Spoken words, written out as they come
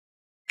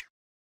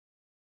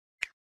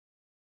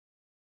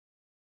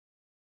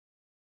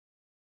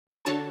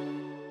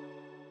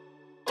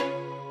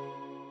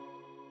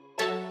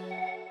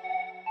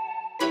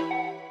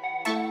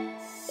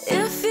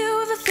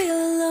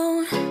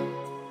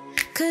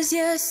'Cause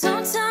yeah,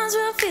 sometimes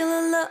we'll feel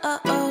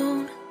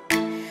alone.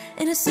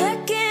 In a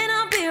second,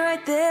 I'll be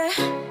right there.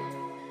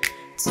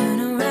 Turn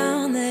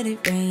around, let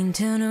it rain.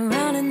 Turn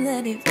around and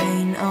let it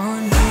rain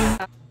on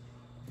me.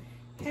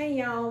 Hey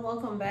y'all,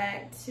 welcome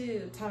back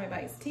to Tommy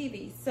Bites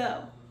TV.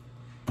 So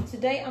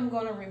today I'm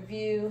going to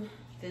review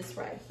this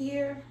right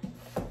here,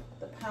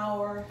 the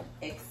Power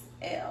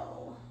XL.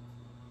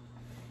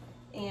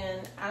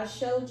 And I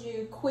showed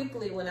you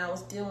quickly when I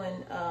was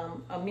doing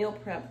a meal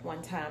prep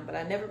one time, but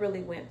I never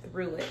really went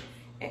through it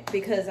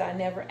because I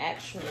never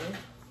actually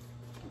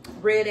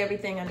read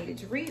everything I needed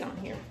to read on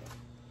here.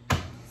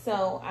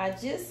 So I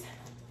just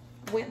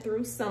went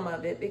through some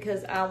of it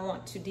because I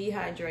want to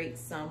dehydrate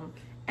some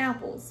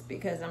apples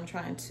because I'm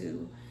trying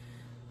to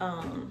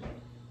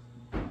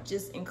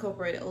just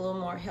incorporate a little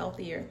more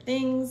healthier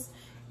things,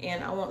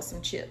 and I want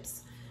some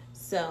chips.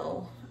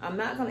 So I'm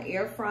not going to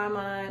air fry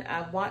mine.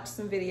 I've watched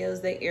some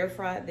videos, they air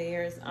fried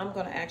theirs. I'm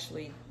going to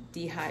actually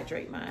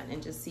dehydrate mine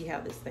and just see how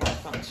this thing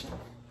functions.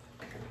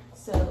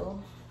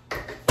 So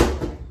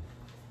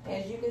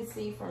as you can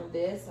see from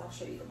this, I'll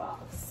show you the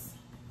box.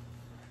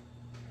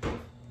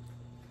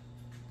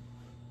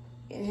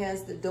 It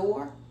has the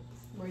door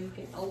where you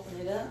can open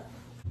it up.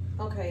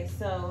 Okay,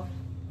 so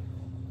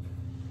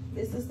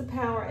this is the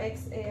Power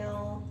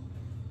XL.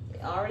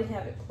 I already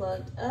have it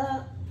plugged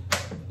up.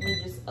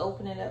 You just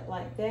open it up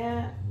like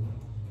that.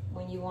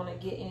 When you want to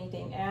get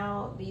anything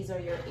out, these are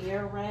your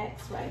air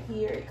racks right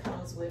here. It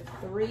comes with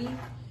 3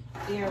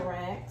 air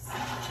racks.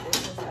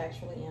 This is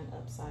actually in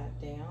upside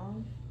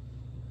down.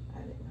 I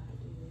didn't know how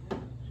to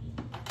do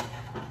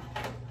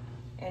that.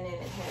 And then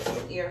it has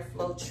the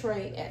airflow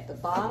tray at the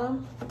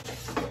bottom.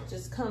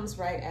 Just comes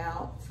right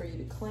out for you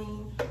to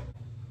clean.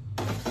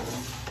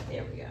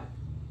 There we go.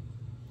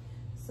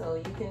 So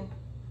you can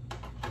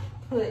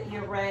put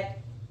your rack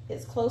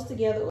as close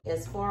together,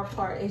 as far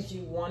apart as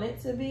you want it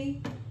to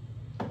be.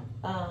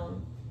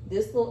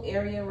 This little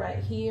area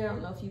right here, I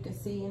don't know if you can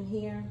see in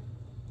here.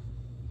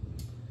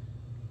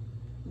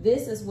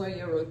 This is where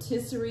your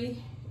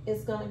rotisserie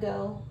is gonna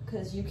go,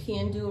 because you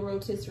can do a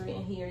rotisserie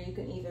in here. You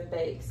can even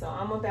bake. So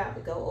I'm about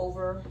to go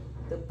over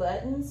the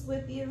buttons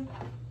with you.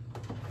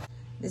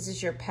 This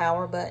is your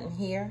power button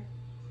here.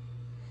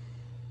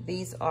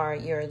 These are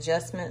your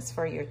adjustments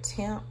for your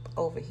temp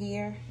over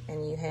here,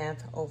 and you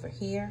have over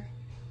here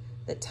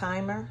the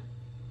timer.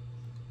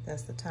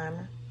 That's the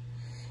timer.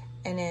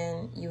 And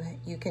then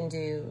you can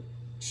do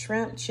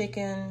shrimp,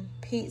 chicken,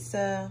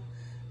 pizza,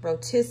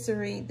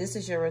 rotisserie. This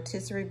is your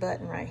rotisserie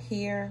button right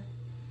here.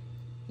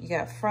 You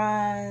got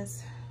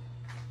fries,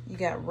 you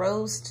got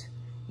roast,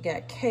 you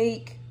got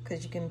cake,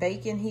 because you can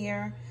bake in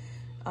here,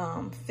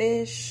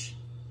 fish.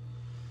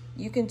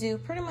 You can do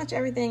pretty much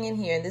everything in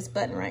here. And this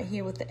button right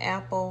here with the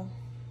apple,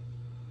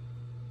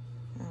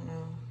 I don't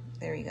know,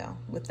 there you go.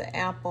 With the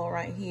apple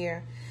right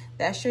here,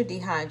 that's your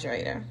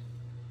dehydrator.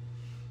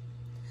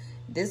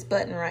 This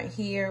button right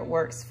here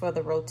works for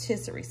the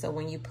rotisserie. So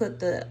when you put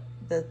the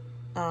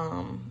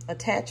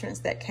attachments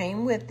that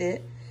came with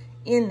it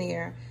in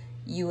there,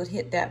 you would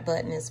hit that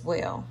button as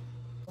well.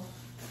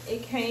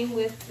 It came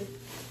with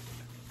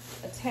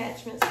the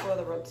attachments for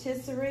the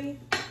rotisserie.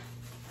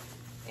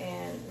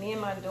 And me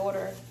and my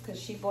daughter,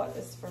 because she bought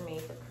this for me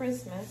for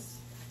Christmas,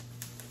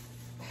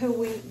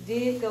 we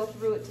did go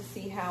through it to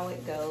see how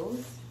it goes.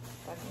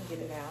 If I can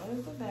get it out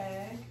of the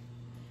bag.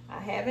 I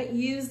haven't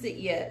used it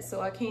yet,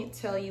 so I can't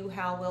tell you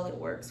how well it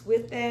works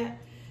with that.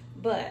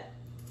 But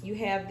you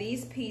have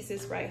these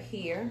pieces right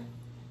here.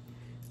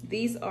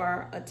 These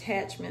are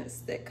attachments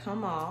that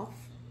come off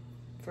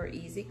for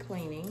easy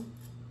cleaning,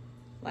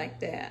 like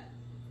that.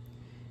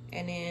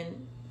 And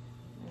then,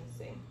 let's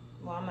see.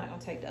 Well, I'm not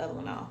gonna take the other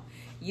one off.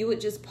 You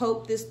would just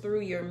poke this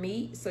through your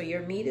meat. So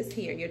your meat is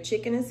here, your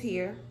chicken is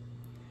here.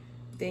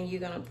 Then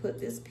you're gonna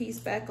put this piece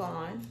back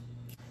on.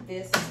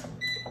 This,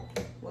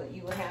 what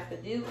you would have to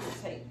do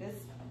is take this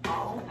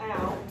all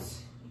out.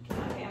 You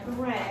cannot have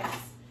the racks,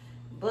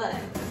 but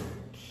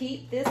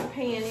keep this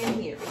pan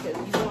in here because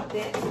you want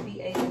that to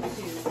be able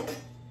to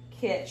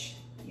catch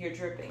your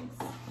drippings.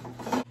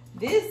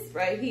 This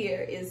right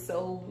here is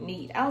so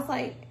neat. I was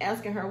like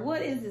asking her,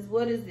 what is this?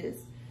 What is this?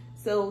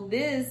 So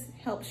this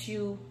helps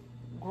you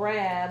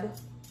grab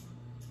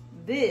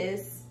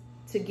this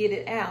to get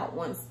it out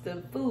once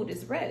the food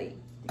is ready,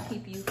 to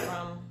keep you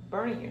from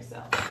burning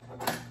yourself.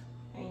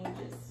 And you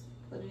just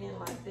put it in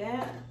like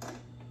that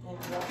and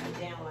drop it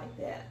down like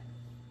that.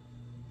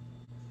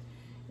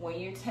 When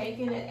you're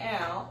taking it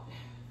out,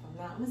 if I'm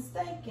not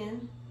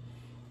mistaken,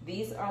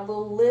 these are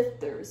little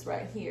lifters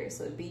right here.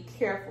 So be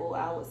careful.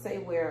 I would say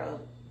wear a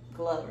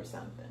glove or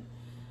something.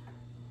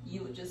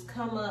 You would just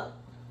come up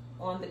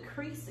on the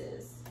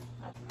creases.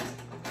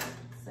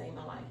 Save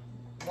my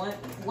life.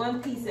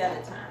 One piece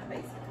at a time,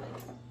 basically.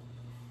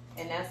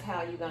 And that's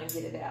how you're gonna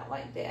get it out,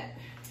 like that.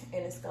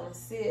 And it's gonna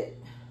sit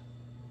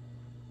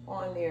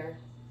on there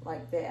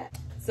like that.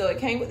 So it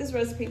came with this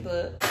recipe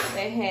book.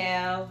 They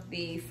have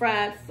the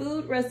fried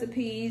food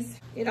recipes.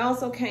 It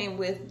also came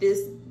with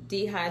this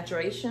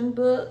dehydration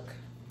book.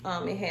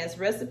 It has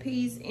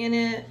recipes in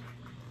it.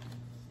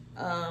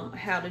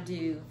 how to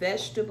do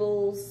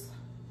vegetables,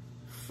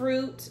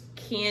 fruit,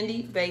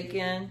 candied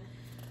bacon,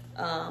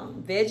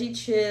 veggie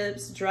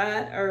chips,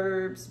 dried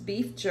herbs,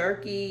 beef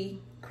jerky,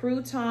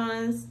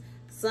 croutons,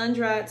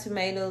 sun-dried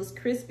tomatoes,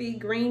 crispy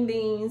green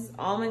beans,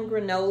 almond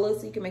granola,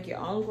 so you can make your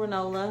own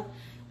granola,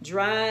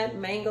 dried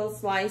mango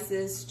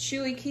slices,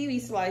 chewy kiwi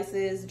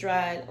slices,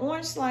 dried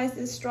orange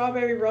slices,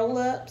 strawberry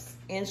roll-ups,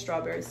 and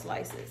strawberry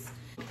slices.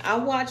 I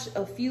watched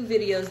a few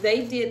videos.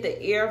 They did the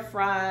air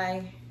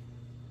fry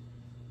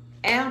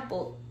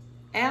apples,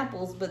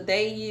 but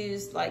they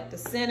used like the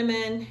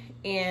cinnamon,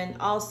 and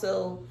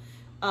also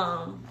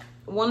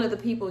one of the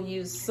people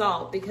used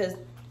salt, because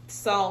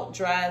salt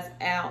dries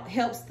out,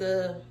 helps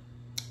the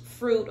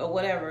fruit or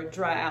whatever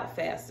dry out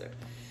faster.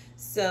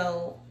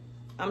 So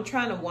I'm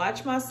trying to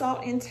watch my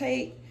salt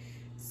intake.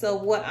 So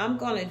what I'm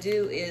gonna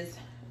do is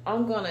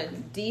I'm gonna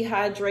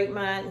dehydrate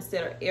mine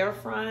instead of air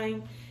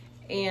frying,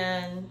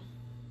 and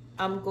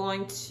I'm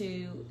going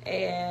to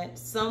add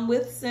some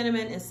with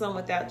cinnamon and some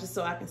without, just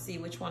so I can see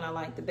which one I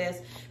like the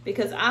best,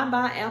 because I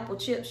buy apple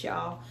chips,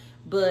 y'all,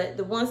 but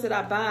the ones that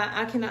I buy,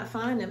 I cannot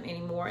find them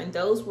anymore, and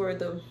those were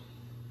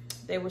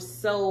they were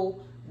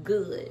so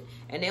good,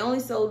 and they only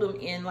sold them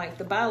in like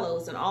the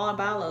Bi-Lo's, and all our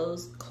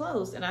Bi-Lo's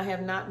closed, and I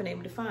have not been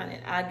able to find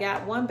it. I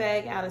got one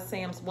bag out of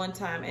Sam's one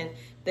time, and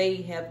they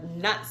have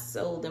not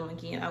sold them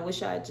again. I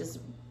wish I had just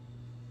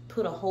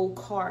put a whole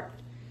cart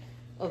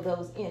of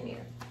those in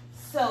there.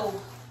 So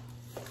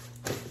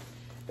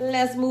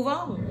let's move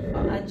on.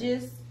 I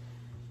just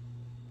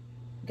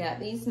got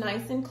these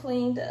nice and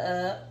cleaned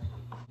up.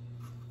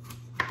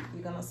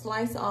 You're gonna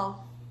slice off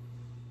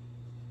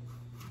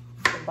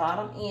the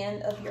bottom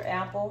end of your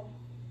apple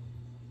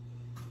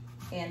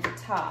and the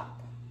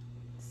top.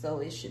 So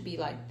it should be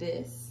like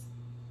this.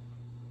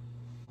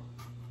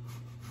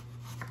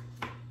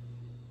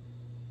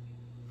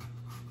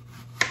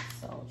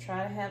 So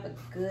try to have a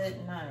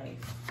good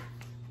knife.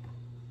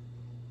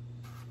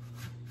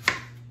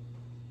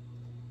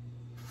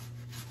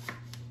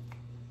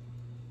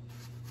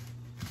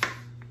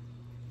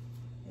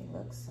 They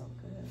look so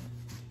good.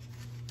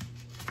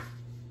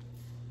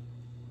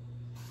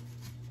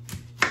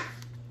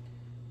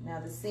 Now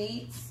the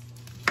seeds,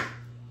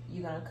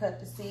 you're gonna cut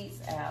the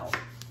seeds out.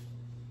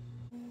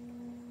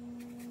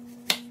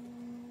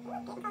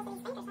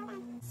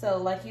 So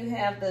like you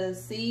have the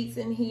seeds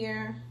in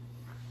here.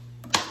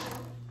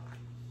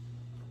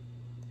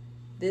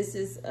 This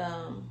is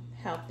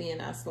how thin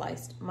I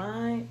sliced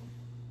mine.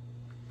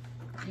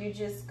 You're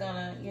just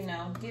gonna, you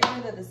know, get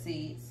rid of the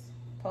seeds.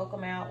 Poke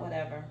them out,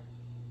 whatever.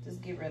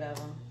 Just get rid of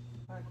them.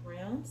 Our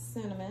ground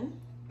cinnamon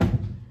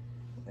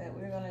that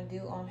we're gonna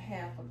do on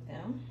half of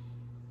them.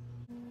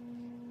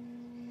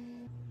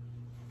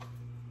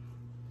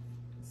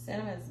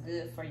 Cinnamon's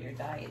good for your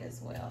diet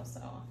as well, so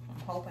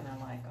I'm hoping I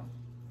like them.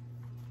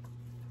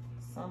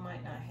 Some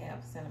might not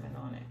have cinnamon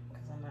on it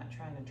because I'm not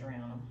trying to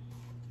drown them.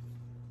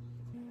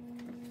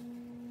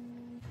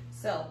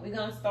 So we're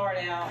gonna start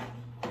out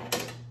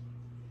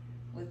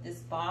with this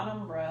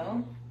bottom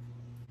row.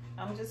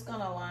 I'm just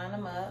gonna line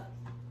them up.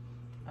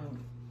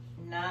 I'm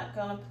not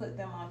gonna put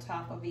them on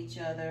top of each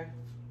other.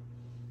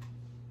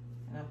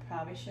 And I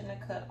probably shouldn't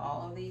have cut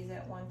all of these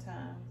at one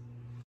time.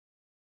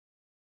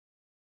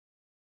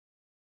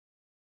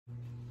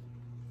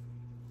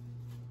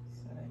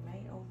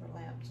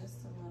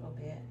 Just a little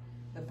bit.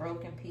 The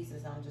broken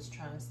pieces, I'm just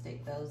trying to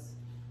stick those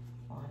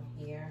on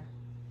here.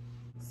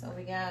 So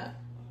we got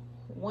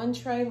one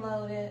tray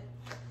loaded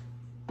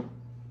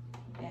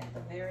at the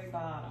very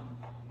bottom.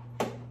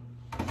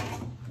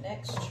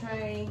 Next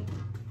tray.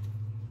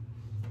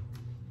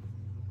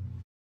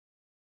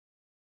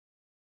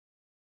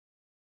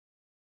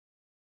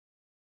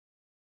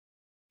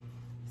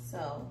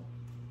 So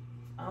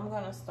I'm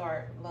gonna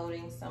start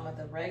loading some of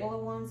the regular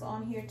ones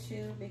on here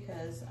too,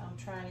 because I'm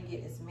trying to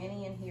get as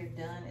many in here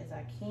done as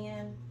I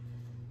can.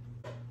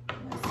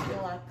 Let's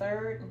fill our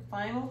third and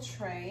final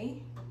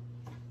tray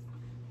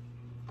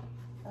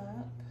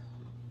up.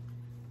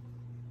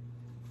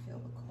 Fill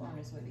the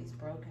corners with these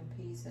broken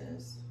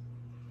pieces.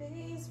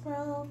 These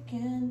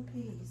broken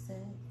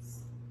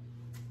pieces.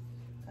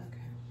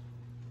 Okay.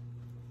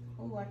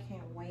 Oh, I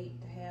can't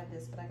wait to have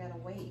this, but I gotta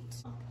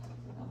wait. I'm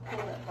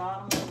gonna pull that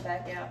bottom one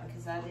back out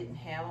because I didn't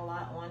have a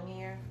lot on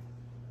here.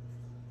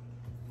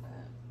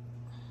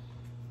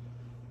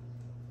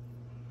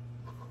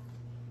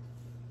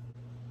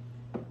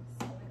 So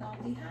we're gonna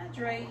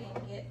dehydrate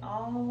and get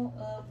all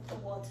of the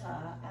water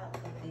out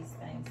of these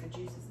things, the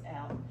juices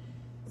out.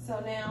 So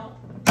now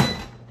I'm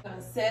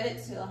gonna set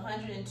it to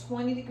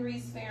 120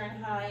 degrees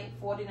Fahrenheit,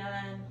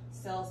 49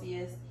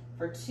 Celsius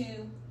for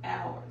 2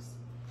 hours.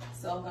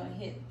 So I'm gonna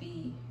hit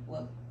the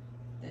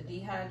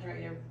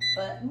dehydrator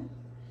button,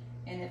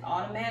 and it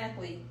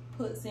automatically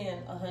puts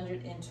in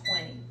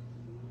 120,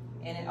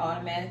 and it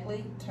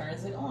automatically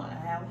turns it on.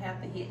 I don't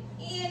have to hit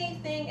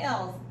anything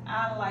else.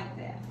 I like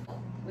that.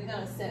 We're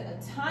gonna set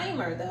a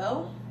timer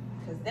though,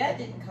 because that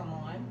didn't come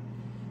on.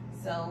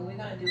 So we're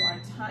gonna do our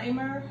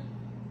timer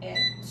at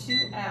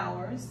 2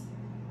 hours,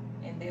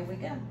 and there we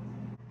go.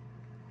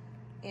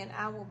 and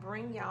I will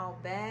bring y'all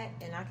back,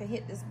 and I can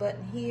hit this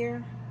button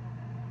here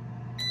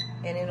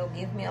and it'll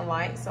give me a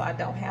light so I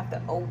don't have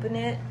to open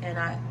it, and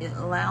it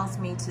allows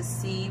me to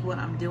see what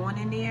I'm doing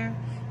in there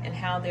and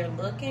how they're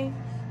looking.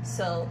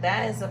 So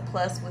that is a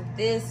plus with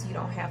this. You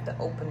don't have to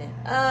open it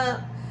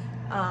up.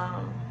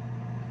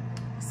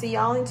 See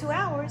y'all in 2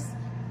 hours.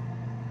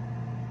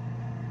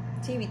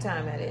 TV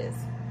time, that is.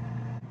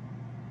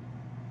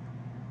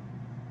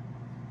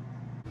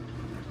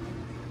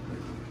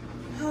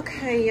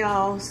 Okay,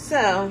 y'all,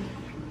 so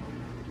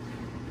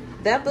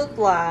that book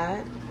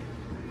lied.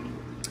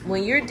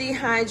 When you're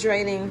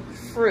dehydrating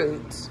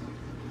fruit,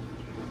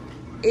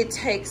 it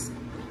takes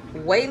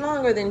way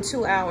longer than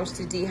 2 hours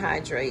to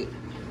dehydrate.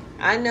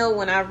 I know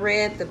when I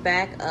read the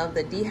back of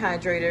the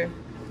dehydrator,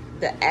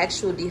 the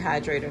actual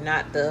dehydrator,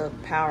 not the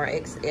Power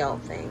XL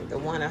thing, the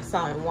one I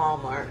saw in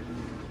Walmart,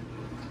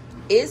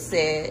 it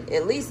said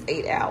at least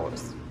 8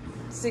 hours,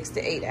 6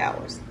 to 8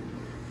 hours.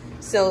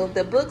 So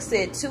the book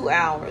said 2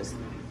 hours.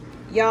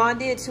 Y'all, I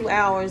did 2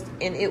 hours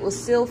and it was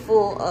still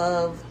full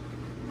of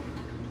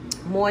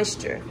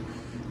moisture.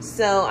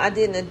 So I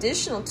did an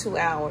additional 2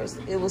 hours.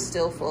 It was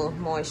still full of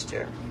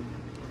moisture.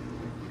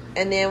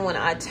 And then when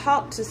I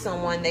talked to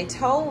someone, they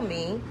told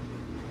me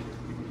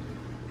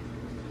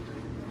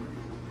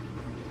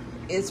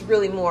it's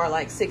really more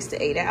like 6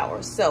 to 8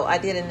 hours. So I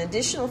did an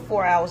additional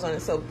 4 hours on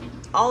it. So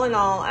all in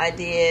all, I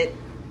did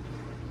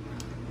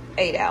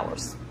 8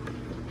 hours.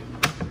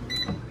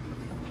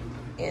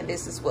 And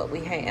this is what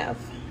we have.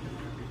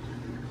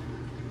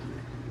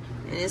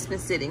 And it's been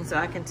sitting so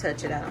I can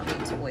touch it. I don't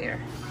need to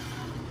wear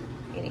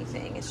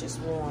anything. It's just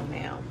warm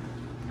now.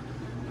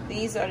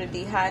 These are the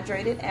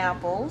dehydrated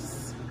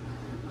apples.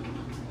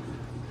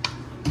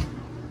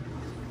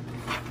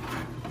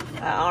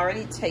 I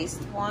already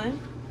tasted one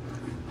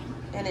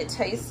and it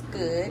tastes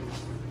good.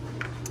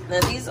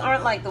 Now these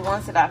aren't like the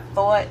ones that I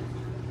thought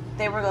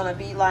they were gonna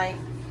be like.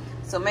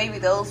 So maybe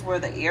those were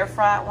the air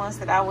fried ones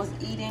that I was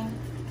eating.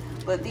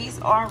 But these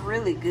are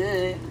really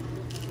good.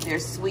 They're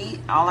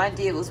sweet. All I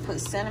did was put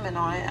cinnamon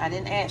on it. I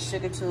didn't add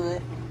sugar to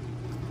it.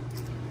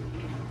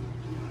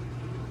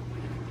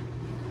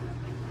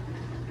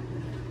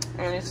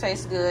 And it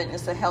tastes good, and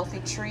it's a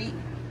healthy treat.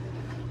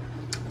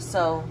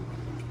 So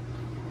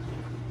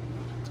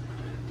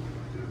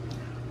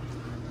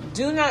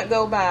do not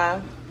go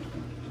by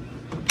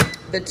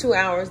the 2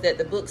 hours that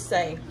the books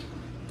say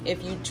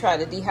if you try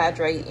to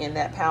dehydrate in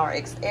that Power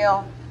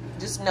XL.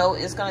 Just know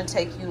it's going to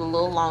take you a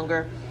little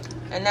longer.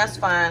 And that's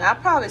fine. I'll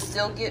probably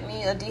still get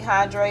me a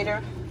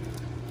dehydrator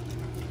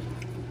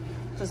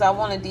because I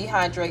want to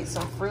dehydrate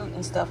some fruit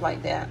and stuff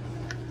like that.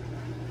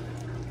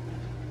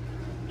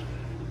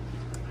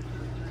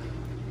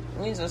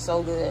 These are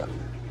so good.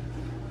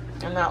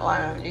 I'm not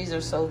lying. These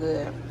are so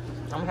good.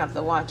 I'm going to have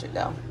to watch it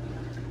though.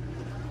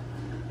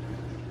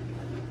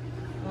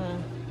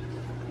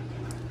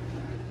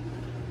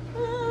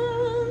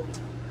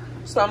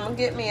 So I'm going to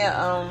get me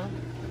a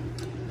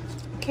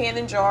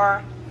canning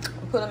jar.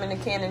 Put them in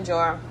a canning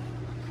jar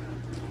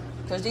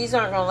because these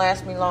aren't going to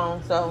last me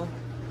long, so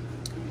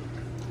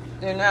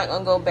they're not going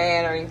to go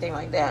bad or anything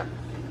like that.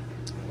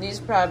 These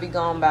will probably be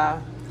gone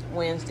by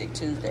Wednesday,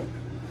 Tuesday.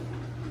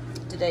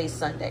 Today's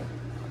Sunday.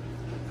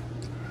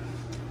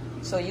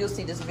 So you'll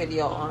see this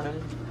video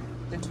on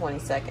the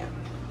 22nd,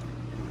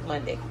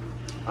 Monday.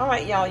 All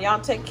right, y'all. Y'all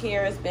take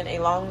care. It's been a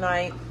long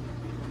night.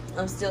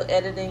 I'm still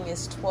editing.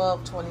 It's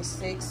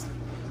 12:26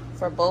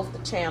 for both the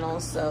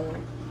channels, so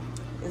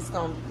it's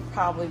going to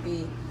probably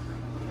be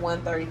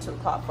 1:30, 2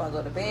 o'clock before I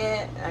go to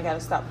bed. I got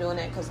to stop doing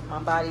that because my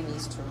body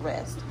needs to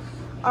rest.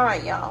 All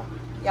right, y'all.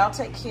 Y'all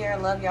take care.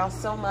 Love y'all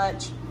so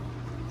much.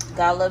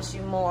 God loves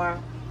you more.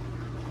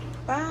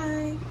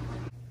 Bye.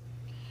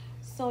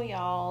 So,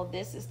 y'all,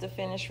 this is the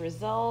finished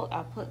result.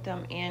 I put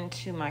them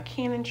into my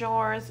canning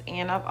jars,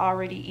 and I've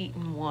already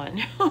eaten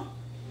one.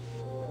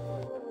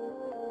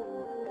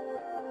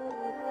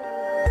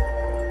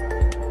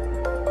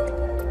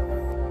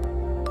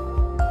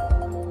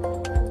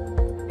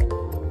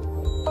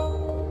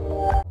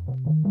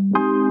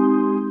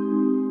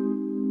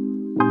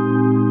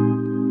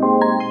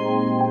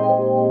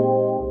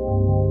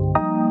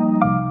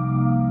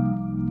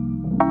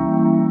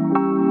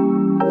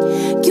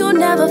 You'll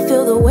never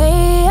feel the way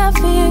I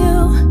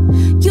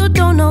feel. You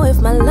don't know if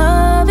my love